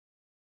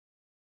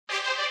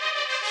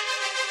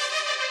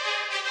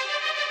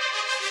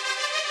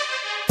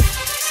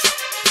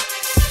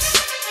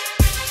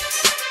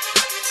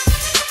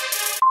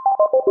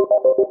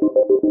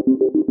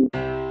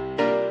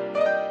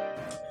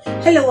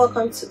Hello,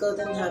 welcome to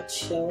Golden Heart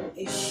Show,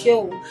 a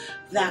show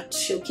that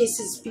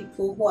showcases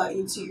people who are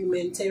into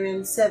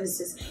humanitarian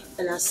services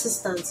and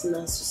assistance in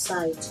our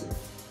society.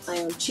 I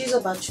am Chizie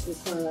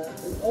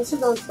and also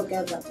don't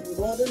forget that on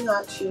Golden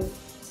Heart Show,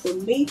 we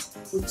meet,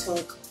 we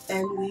talk,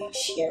 and we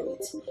share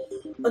it.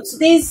 On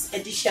today's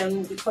edition,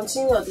 we'll be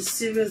continuing on the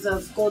series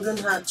of Golden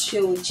Heart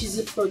Show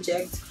Chizie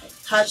Project,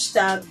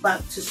 hashtag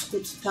Back to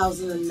School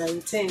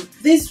 2019.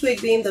 This week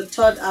being the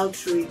third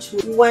outreach,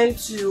 we went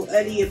to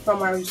early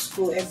primary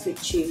school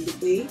FH in the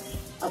Bay,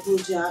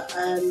 Abuja,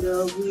 and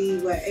we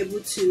were able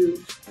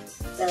to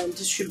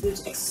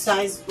distribute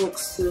exercise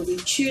books to the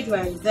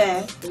children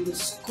there in the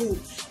school,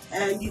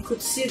 and you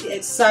could see the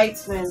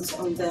excitement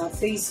on their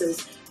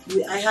faces.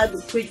 I had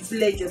the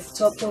privilege of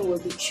talking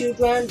with the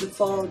children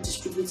before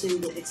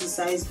distributing the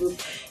exercise book,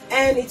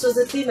 and it was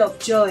a thing of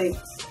joy,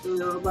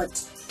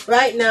 but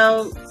right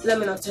now, let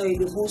me not tell you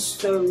the whole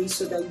story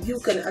so that you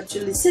can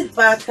actually sit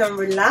back and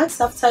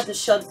relax. After the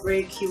short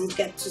break, you will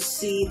get to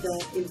see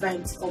the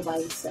event all by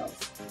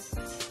yourself.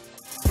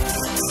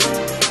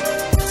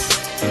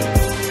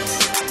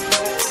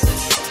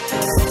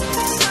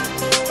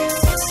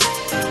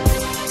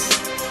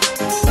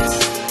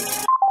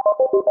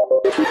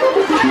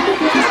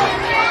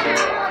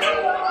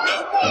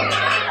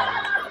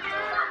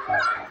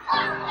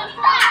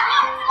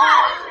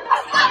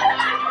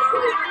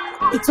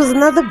 It was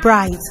another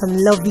bright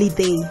and lovely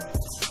day.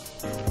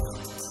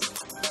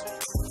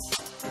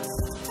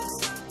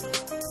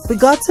 We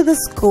got to the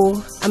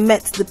school and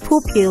met the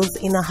pupils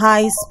in a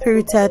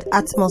high-spirited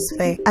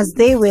atmosphere as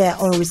they were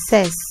on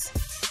recess.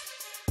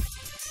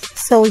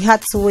 So we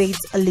had to wait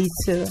a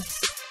little.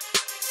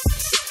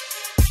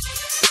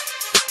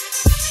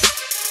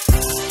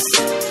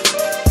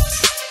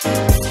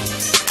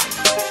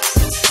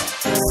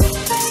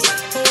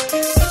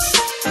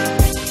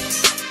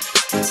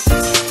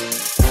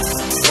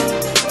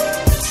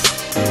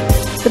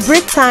 The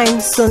break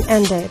time soon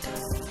ended.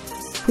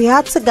 We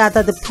had to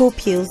gather the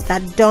pupils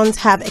that don't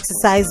have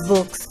exercise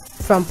books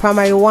from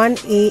primary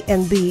 1A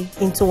and B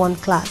into one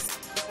class.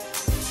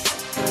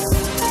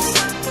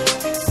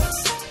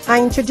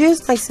 I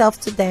introduced myself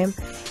to them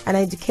and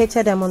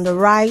educated them on the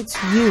right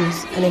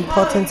use and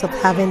importance of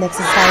having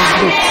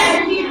exercise books.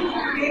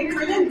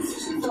 My name is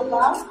Chizie,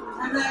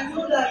 and I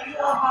know that you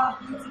all have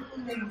beautiful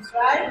names,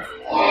 right?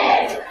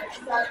 Yes.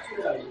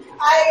 Exactly.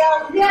 I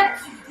am here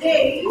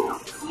today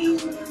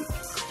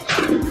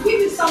to give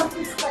you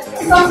something special,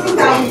 something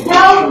that will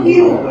help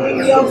you in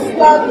your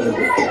studies,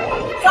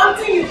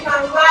 something you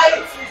can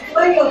write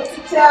when your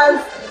teachers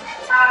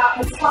are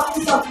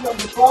instructing something on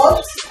the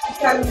board. You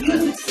can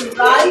use it to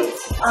write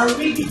and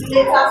read it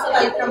later so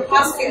that you can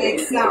pass your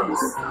exams.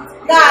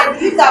 Now, I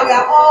believe that we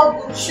are all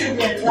good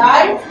children,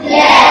 right?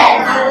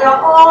 Yes. And we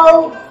are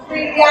all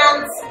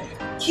brilliant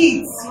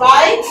kids,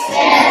 right?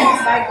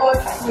 Yes. By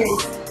God's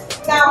grace.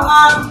 Now,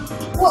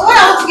 what I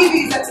want to give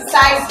you is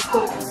exercise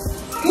book.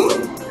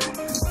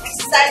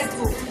 Exercise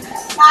book.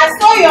 Now, I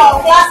saw your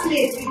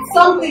classmate with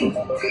something,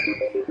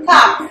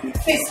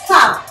 face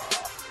cap,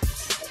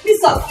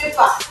 piece of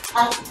paper,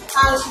 and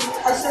she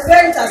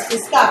wear it as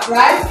face cap,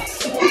 right?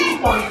 She put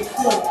it on the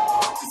floor.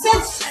 She said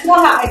she's not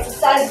her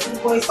exercise book,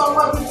 but it's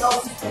somebody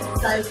else's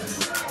exercise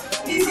book.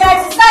 Is your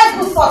exercise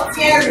book for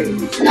theory?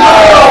 No.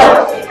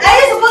 Are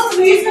you supposed to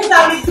be using it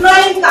and be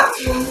drawing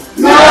cartoons?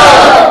 No.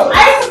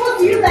 Are you supposed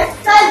to use the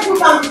exercise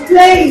book and be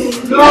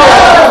playing? No.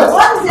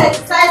 What is the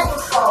exercise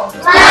book for?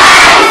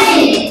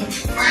 Writing.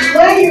 And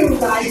when you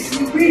write,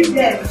 you read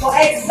them for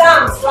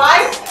exams,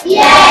 right?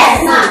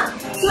 Yes, ma'am.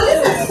 So this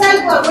exercise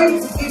book I'm going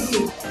to give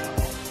you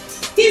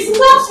is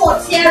not for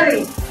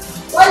theory.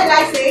 What did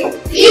I say?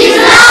 It's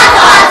not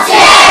for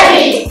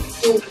theory.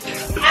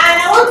 And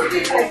I want to do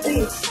it like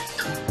this.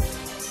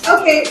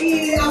 Okay,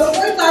 I was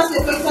going to ask you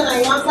a question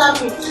and you answer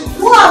me.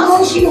 Who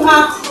amongst you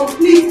have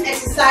complete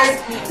exercise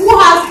book? Who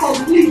has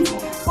complete?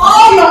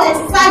 All your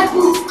exercise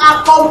books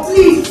are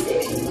complete.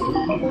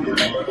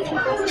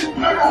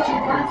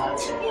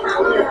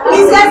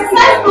 Is the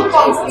exercise book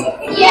complete?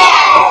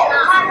 Yes.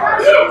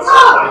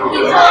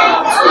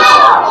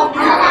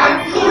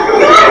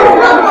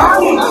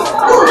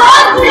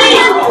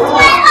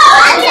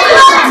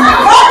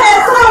 Okay,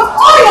 so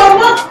all your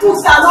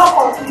notebooks are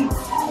not complete.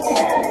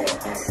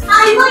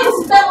 I know you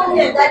sit down on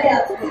your daddy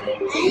at home.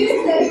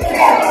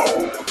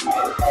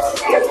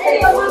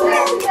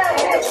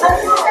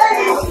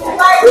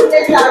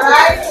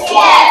 Right?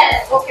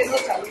 Yes. Okay, no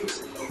challenge.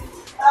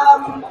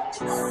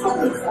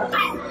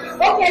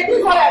 Okay, this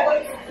is what I'm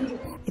going to do.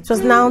 It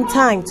was now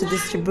time to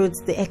distribute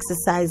the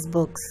exercise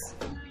books.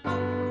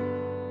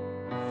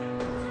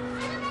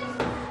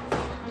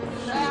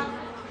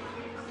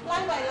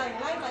 Line by line,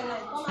 come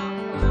out.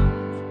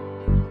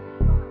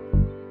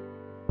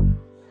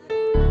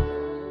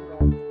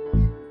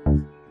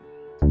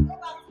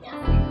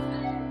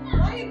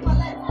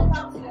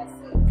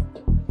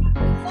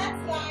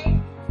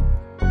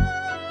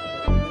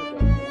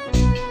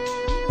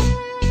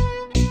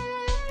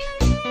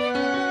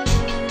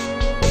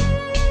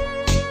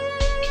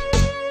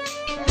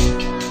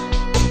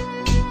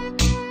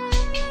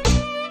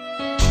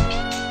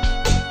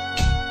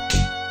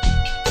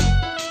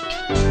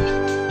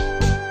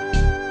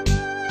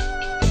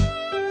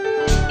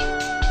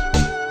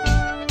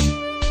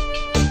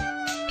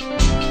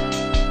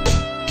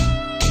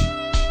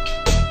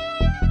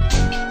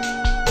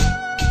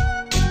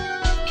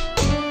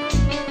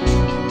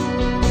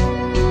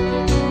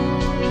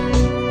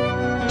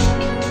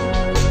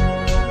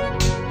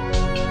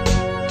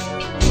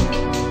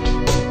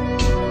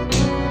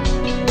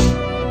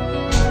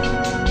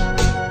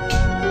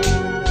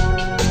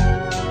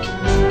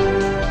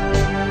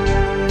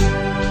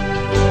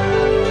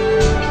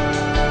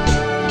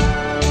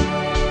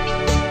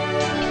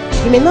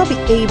 may not be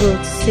able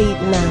to see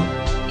it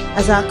now,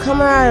 as our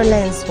camera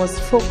lens was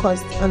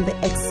focused on the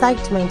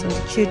excitement on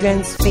the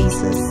children's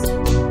faces.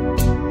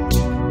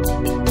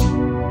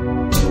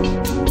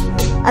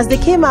 As they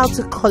came out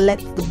to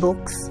collect the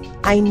books,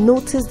 I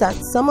noticed that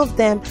some of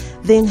them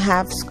didn't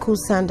have school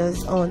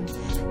sandals on.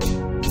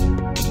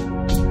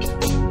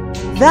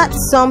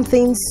 That's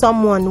something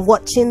someone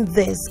watching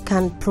this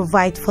can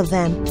provide for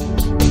them.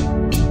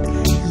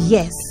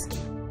 Yes,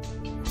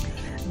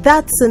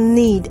 that's a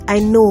need I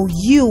know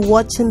you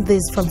watching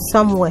this from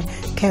somewhere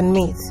can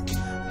meet.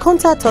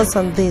 Contact us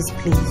on this,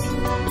 please.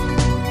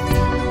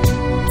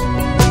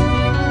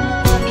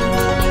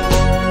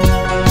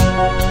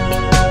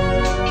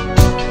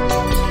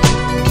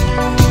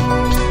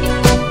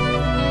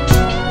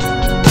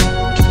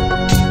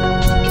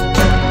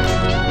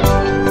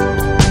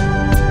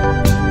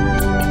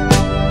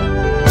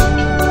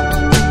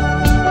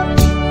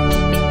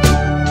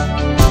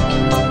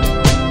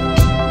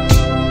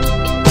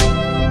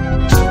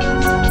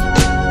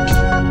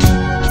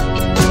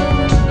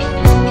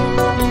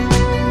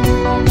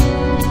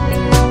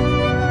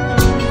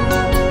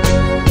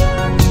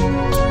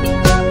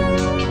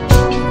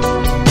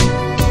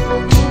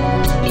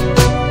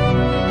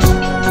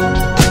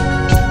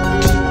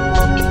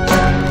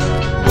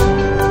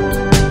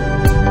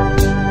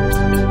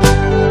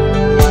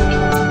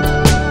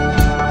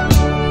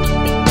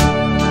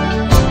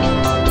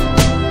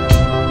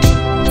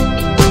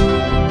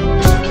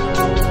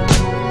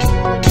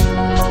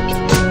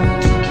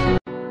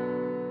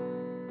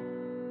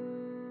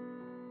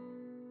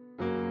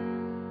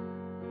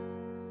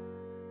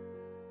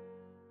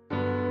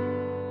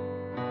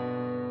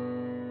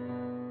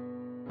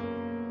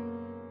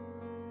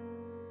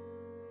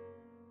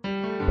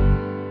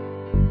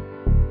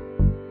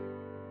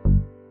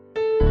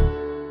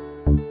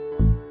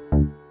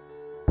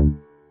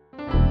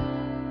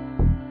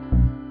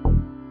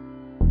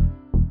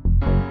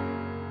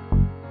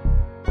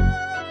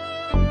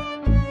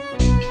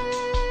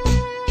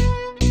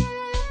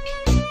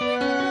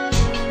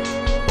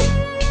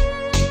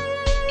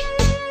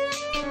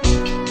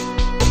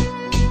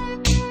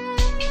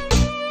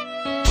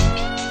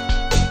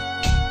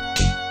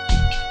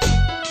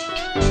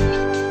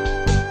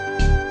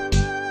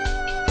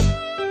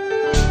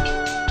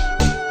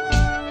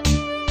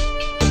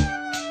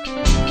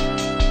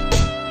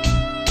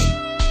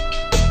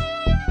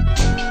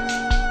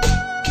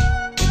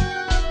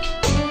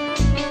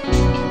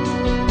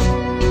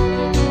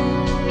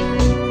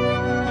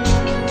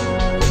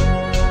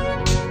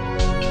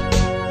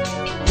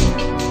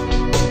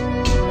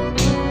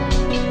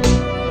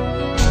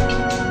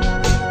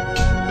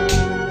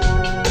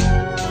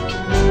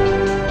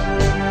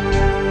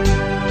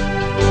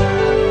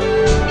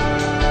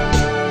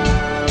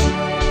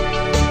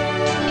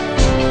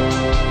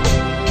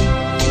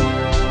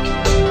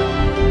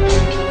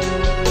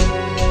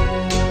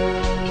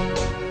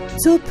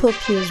 Two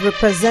pupils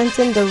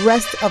representing the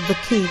rest of the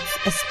kids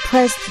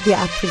expressed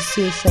their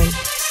appreciation.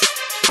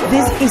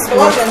 This is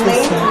what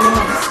they said.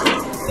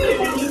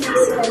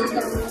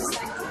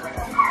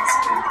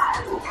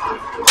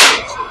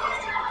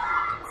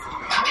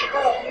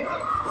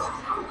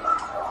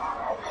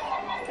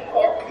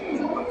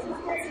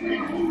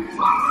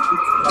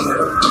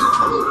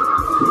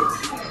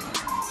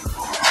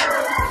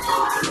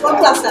 What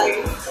class are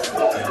you?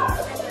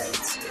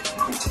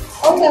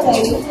 Okay,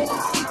 are you?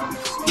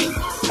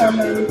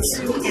 Primary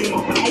 2A.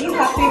 Are you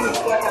happy with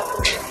what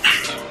happened?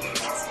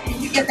 Did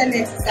you get any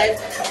exercise?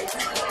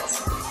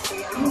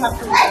 Are you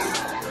happy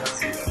with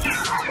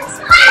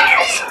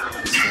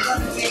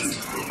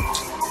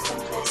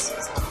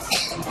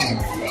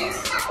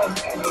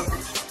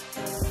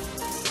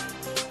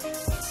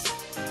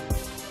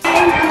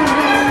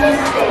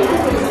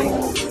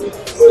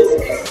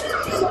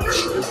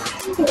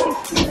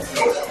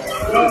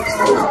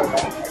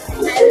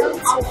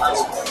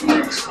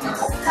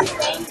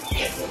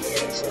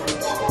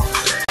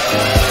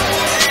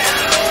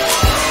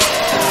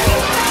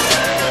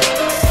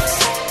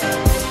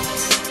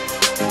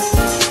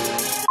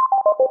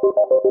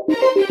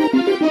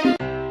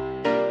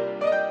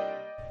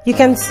You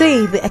can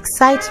see the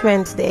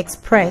excitement they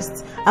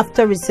expressed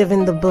after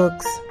receiving the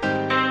books.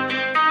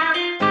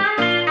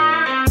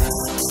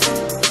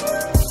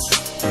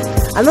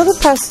 Another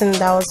person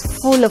that was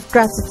full of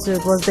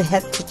gratitude was the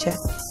head teacher.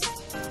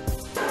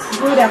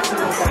 Good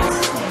afternoon, sir.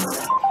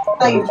 How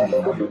are you doing?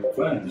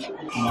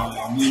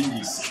 My name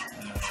is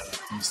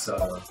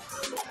Mr.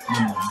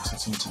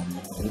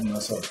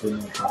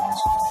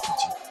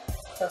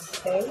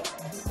 Okay.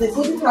 The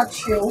Golden Heart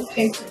Show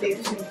came today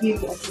to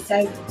give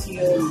exercise to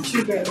your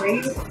children,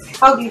 right?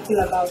 How do you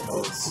feel about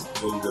this?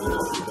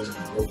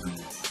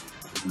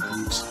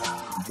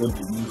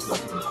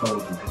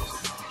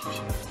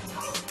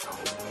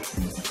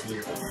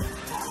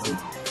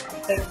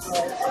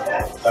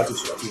 That is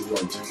what we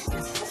want.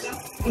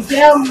 Is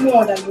there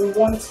more that you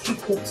want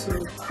people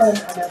to come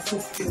and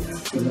assist you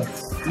with?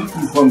 If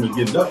you come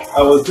again,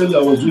 I was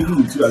reading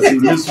with you. I said,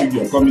 next week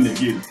you are coming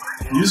again.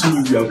 This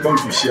week you are going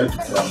to share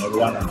to another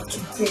one and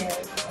two. Yeah.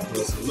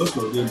 because a lot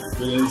of them, the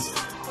parents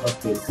have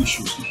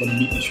issues,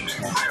 economic issues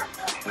now.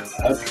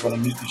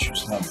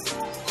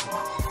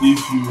 If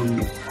you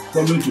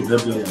come in to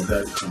help them like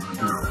that, it can be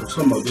good. But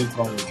some of them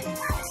come with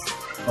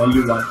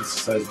only one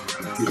exercise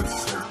book or two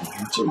exercise books.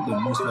 You check them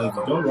most likely,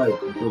 they don't like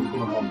because they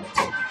don't have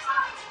material.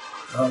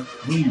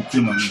 When you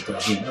came and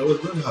intervened, I was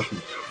very happy.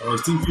 I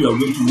was thinking you are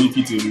going to make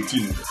it a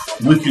routine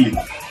weekly.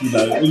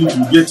 That if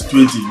you get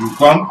 20, you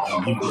come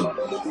and give them.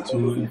 So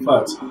in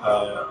fact, I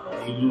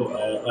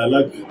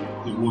like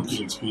the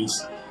working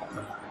space.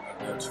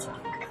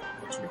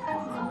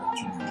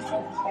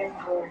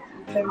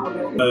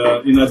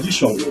 In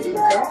addition,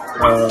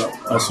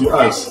 as you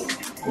asked,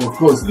 of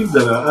course, if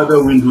there are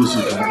other windows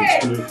you can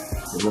explore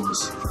for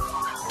us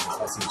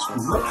as a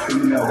school, not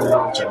any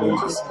other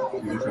challenges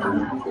you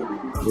can.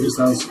 For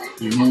instance,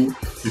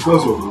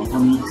 because of the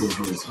economic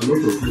progress, a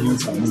lot of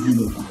parents are moving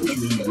on to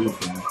children away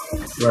from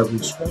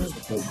private schools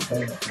because they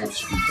can't afford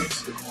students.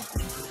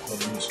 So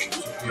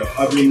we are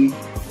having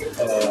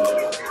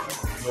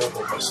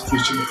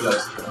stretching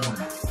class,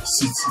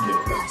 seats in the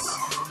class.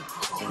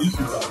 If you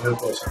can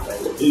help us,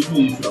 even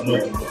if you are not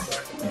doing that,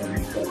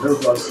 you can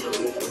help us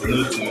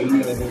relate to any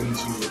other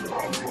issue.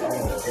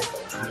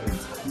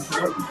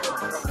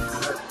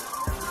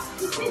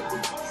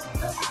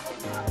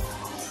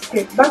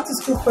 Okay, back to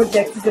school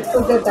project is a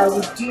project that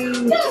we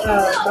do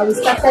that we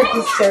started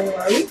this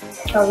January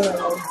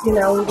 2019.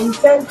 And we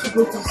intend to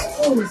go to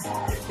schools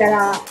that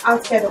are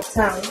outside of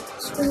town,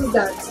 schools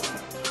that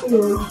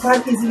you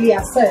can't easily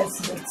access,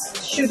 but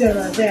children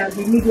are there and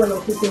they need one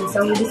or two things.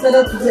 And we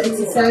decided to do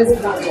exercise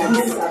this term.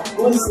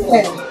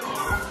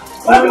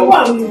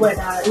 Only when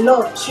a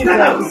lot of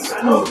children in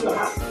school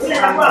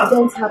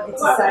don't have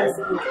exercise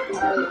book.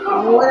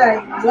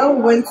 When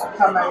we went to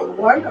primary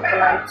 1 and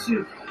primary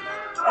 2,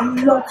 a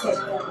lot of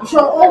them. So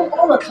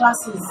all the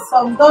classes,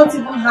 some don't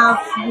even have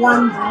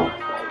one book,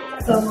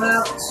 some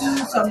have 2,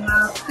 some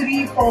have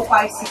 3, 4,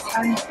 5, 6,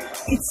 and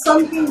it's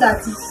something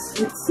that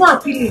it's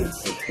not appealing.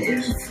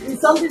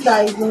 It's something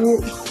that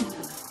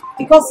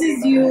it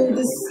causes you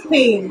this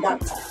pain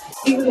that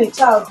even a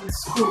child in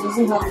school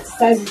doesn't have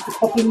exercise with the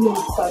copy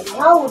notes. So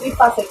how would they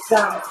pass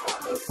exams?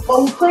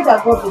 But we pray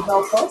that God will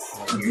help us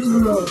to do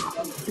more.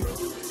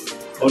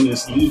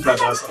 Honestly, if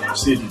others have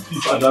said it,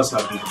 if others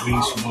have been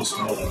doing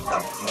small like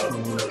that,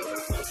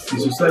 the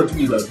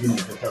society would have been a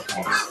better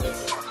place.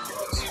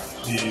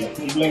 The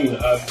problem we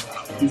have,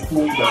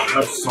 people that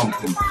have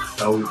something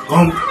that will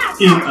come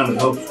in and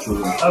help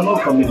children are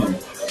not coming in.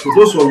 For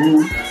those of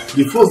you,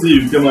 the first day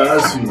you came, I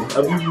asked you,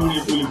 have you been a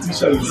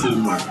politician? You said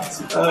no. I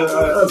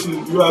asked you,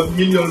 you have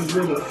millions,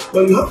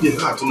 but you have the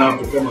heart now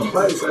to come and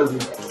buy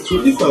something.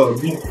 So if our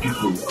big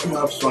people who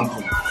have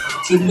something,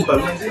 so this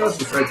Nigerian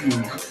society,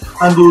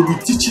 and they will be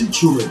teaching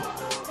children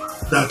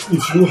that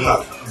if you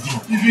have,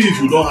 even if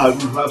you don't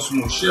have, you have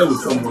small, share with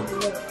somebody.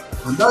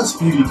 And that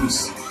spirit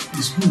is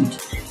good.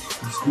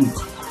 It's good.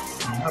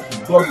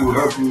 God will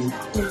help you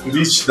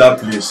reach that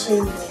place.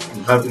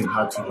 You have in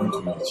heart to want to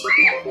reach.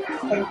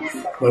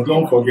 But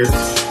don't forget,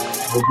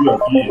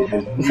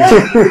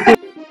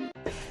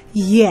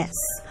 yes,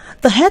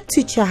 the head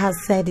teacher has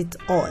said it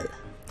all.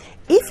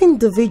 If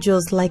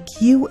individuals like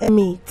you and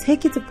me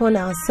take it upon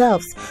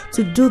ourselves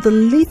to do the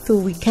little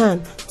we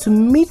can to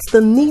meet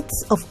the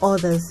needs of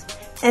others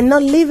and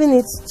not leaving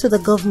it to the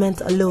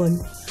government alone,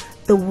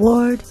 the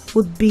world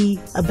would be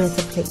a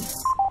better place.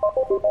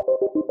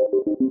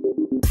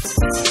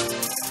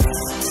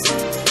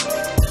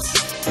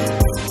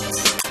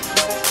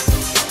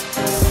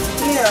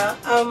 Yeah,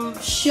 I'm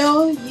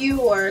sure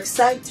you are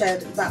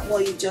excited about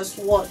what you just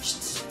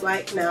watched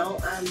right now,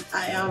 and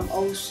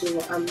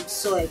I'm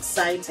so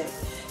excited.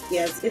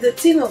 Yes, it's a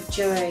thing of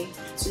joy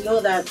to know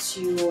that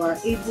you are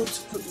able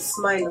to put a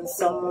smile on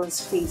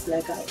someone's face,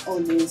 like I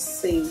always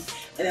say.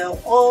 And I'll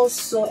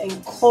also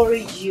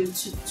encourage you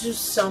to do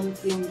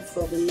something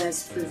for the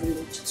less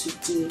privileged to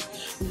do.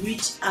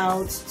 Reach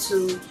out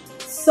to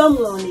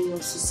someone in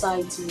your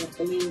society, your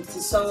community,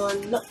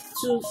 someone not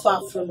too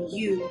far from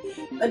you,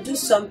 and do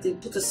something.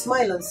 Put a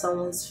smile on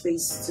someone's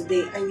face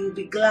today, and you'll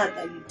be glad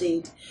that you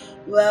did.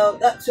 Well,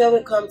 that's where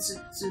we come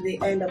to the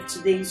end of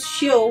today's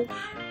show.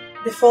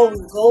 Before we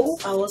go,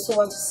 I also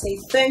want to say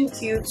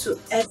thank you to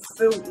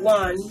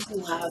everyone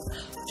who have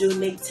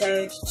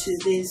donated to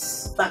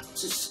this Back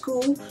to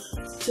School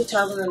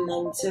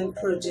 2019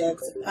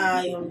 project.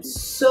 I am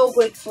so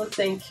grateful.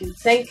 Thank you.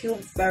 Thank you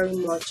very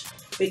much.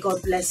 May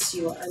God bless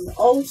you. And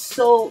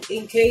also,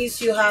 in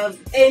case you have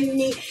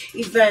any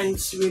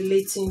events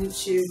relating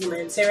to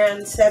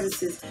humanitarian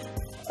services,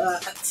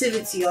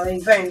 activity or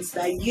events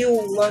that you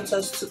want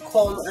us to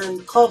come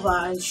and cover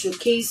and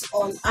showcase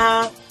on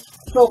our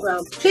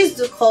program, please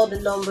do call the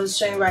numbers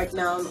showing right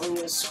now on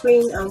your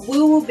screen, and we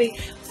will be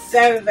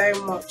very, very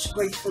much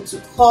grateful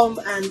to come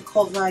and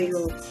cover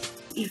your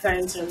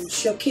event and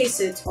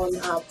showcase it on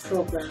our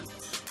program.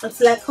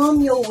 Until I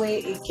come your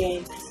way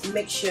again,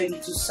 make sure you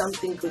do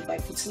something good by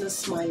putting a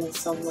smile on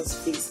someone's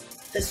face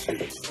this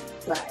week.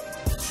 Bye.